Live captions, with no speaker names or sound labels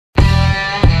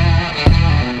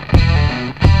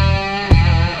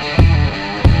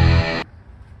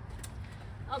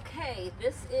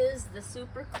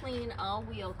Super Clean all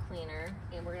wheel cleaner,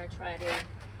 and we're going to try to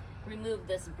remove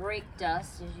this brake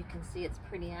dust. As you can see, it's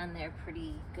pretty on there,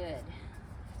 pretty good.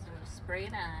 So I'm going to spray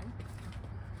it on.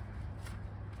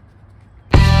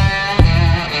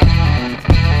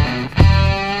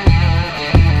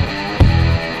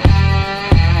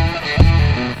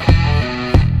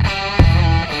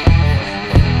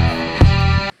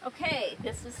 Okay,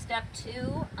 this is step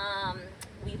 2.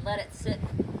 We let it sit.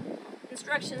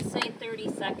 Instructions say 30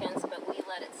 seconds, but we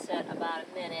let it sit about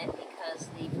a minute because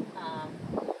the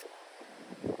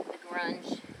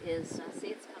grunge is, see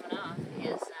it's coming off,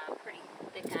 is pretty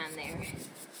thick on there.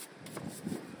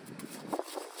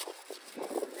 We're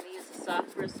going to use a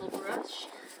soft bristle brush.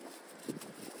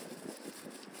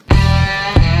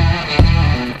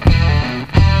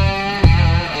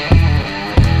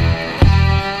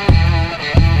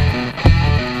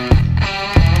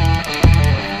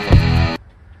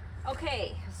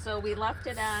 So we left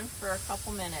it on for a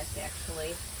couple minutes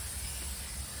actually,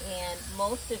 and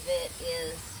most of it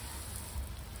is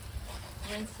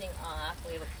rinsing off.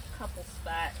 We have a couple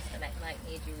spots that I might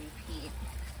need to repeat.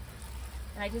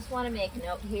 And I just want to make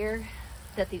note here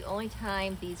that the only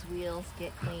time these wheels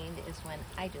get cleaned is when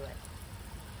I do it.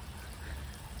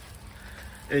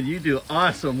 And you do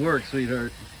awesome work,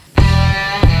 sweetheart.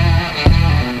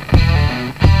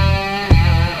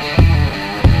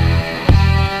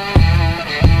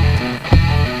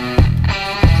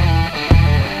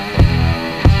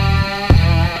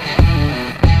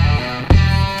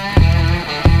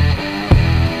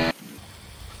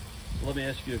 Let me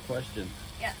ask you a question.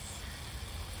 Yes.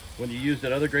 When you use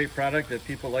that other great product that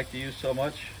people like to use so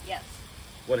much, yes.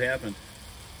 What happened?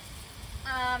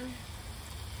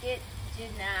 It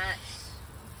did not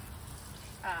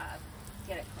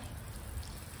get it clean.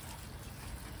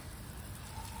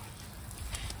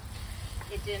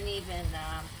 It didn't even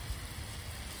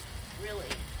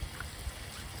really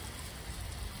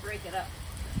break it up.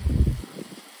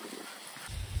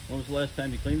 When was the last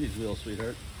time you cleaned these wheels,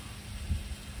 sweetheart?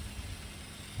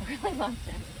 A really long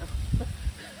time ago.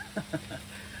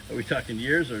 Are we talking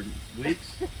years or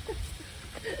weeks?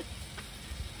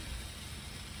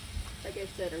 Like I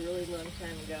said, a really long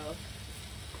time ago.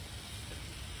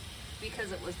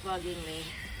 Because it was bugging me.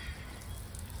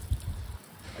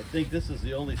 I think this is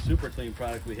the only super clean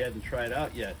product we hadn't tried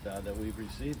out yet that we've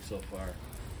received so far.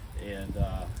 And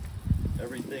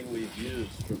everything we've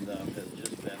used from them has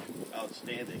just been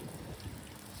outstanding.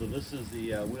 So this is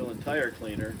the wheel and tire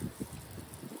cleaner.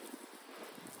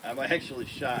 I'm actually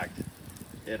shocked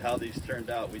at how these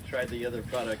turned out. We tried the other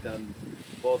product on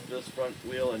both this front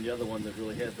wheel and the other one that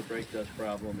really had the brake dust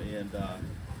problem, and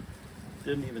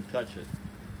didn't even touch it.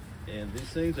 And these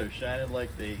things are shining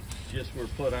like they just were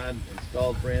put on,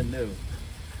 installed brand new.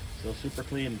 So super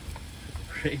clean,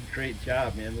 great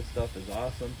job, man. This stuff is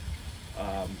awesome.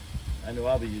 I know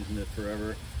I'll be using it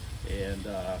forever, and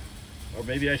or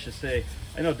maybe I should say,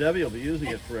 I know Debbie will be using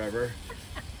it forever.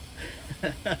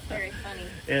 Very funny.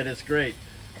 And it's great.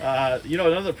 You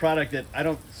know, another product that I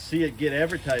don't see it get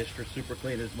advertised for super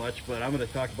clean as much, but I'm going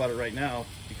to talk about it right now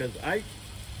because I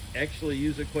actually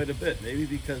use it quite a bit. Maybe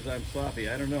because I'm sloppy,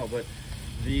 I don't know. But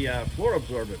the floor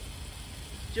absorbent,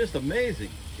 just amazing.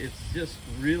 It's just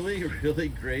really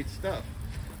great stuff.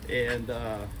 And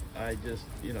I just,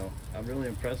 you know, I'm really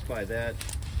impressed by that.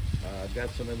 I've got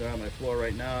some in there on my floor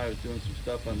right now. I was doing some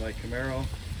stuff on my Camaro,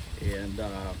 and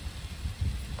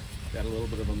got a little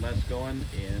bit of a mess going,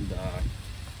 and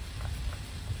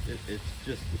it's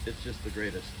just the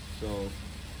greatest. So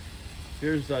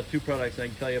here's 2 products I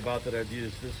can tell you about that I've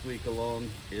used this week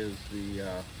alone. Is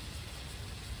the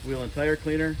wheel and tire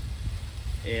cleaner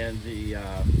and the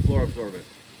floor absorbent.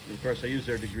 And of course I use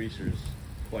their degreasers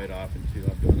quite often too.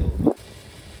 I'm doing a little bit.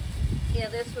 Yeah,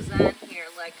 this was on here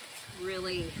like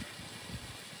really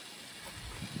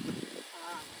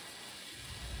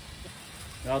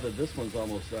now that this one's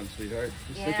almost done, sweetheart,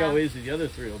 just yeah. think how easy the other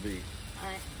 3 will be.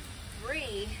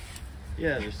 3?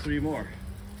 Yeah, there's 3 more.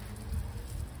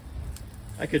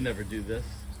 I could never do this.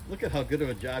 Look at how good of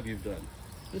a job you've done.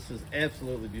 This is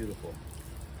absolutely beautiful.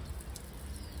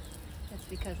 That's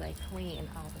because I clean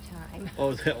all the time.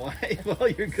 Oh, is that why? Well,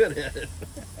 you're good at it.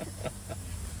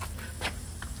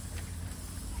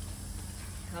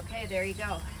 Okay, there you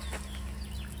go.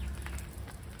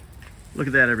 Look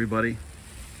at that, everybody.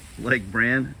 Like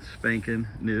brand spanking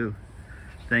new.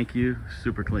 Thank you,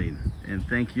 Super Clean. And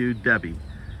thank you, Debbie,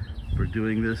 for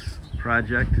doing this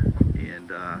project and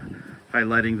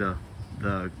highlighting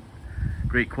the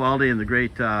great quality and the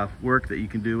great work that you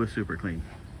can do with Super Clean.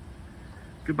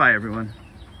 Goodbye, everyone.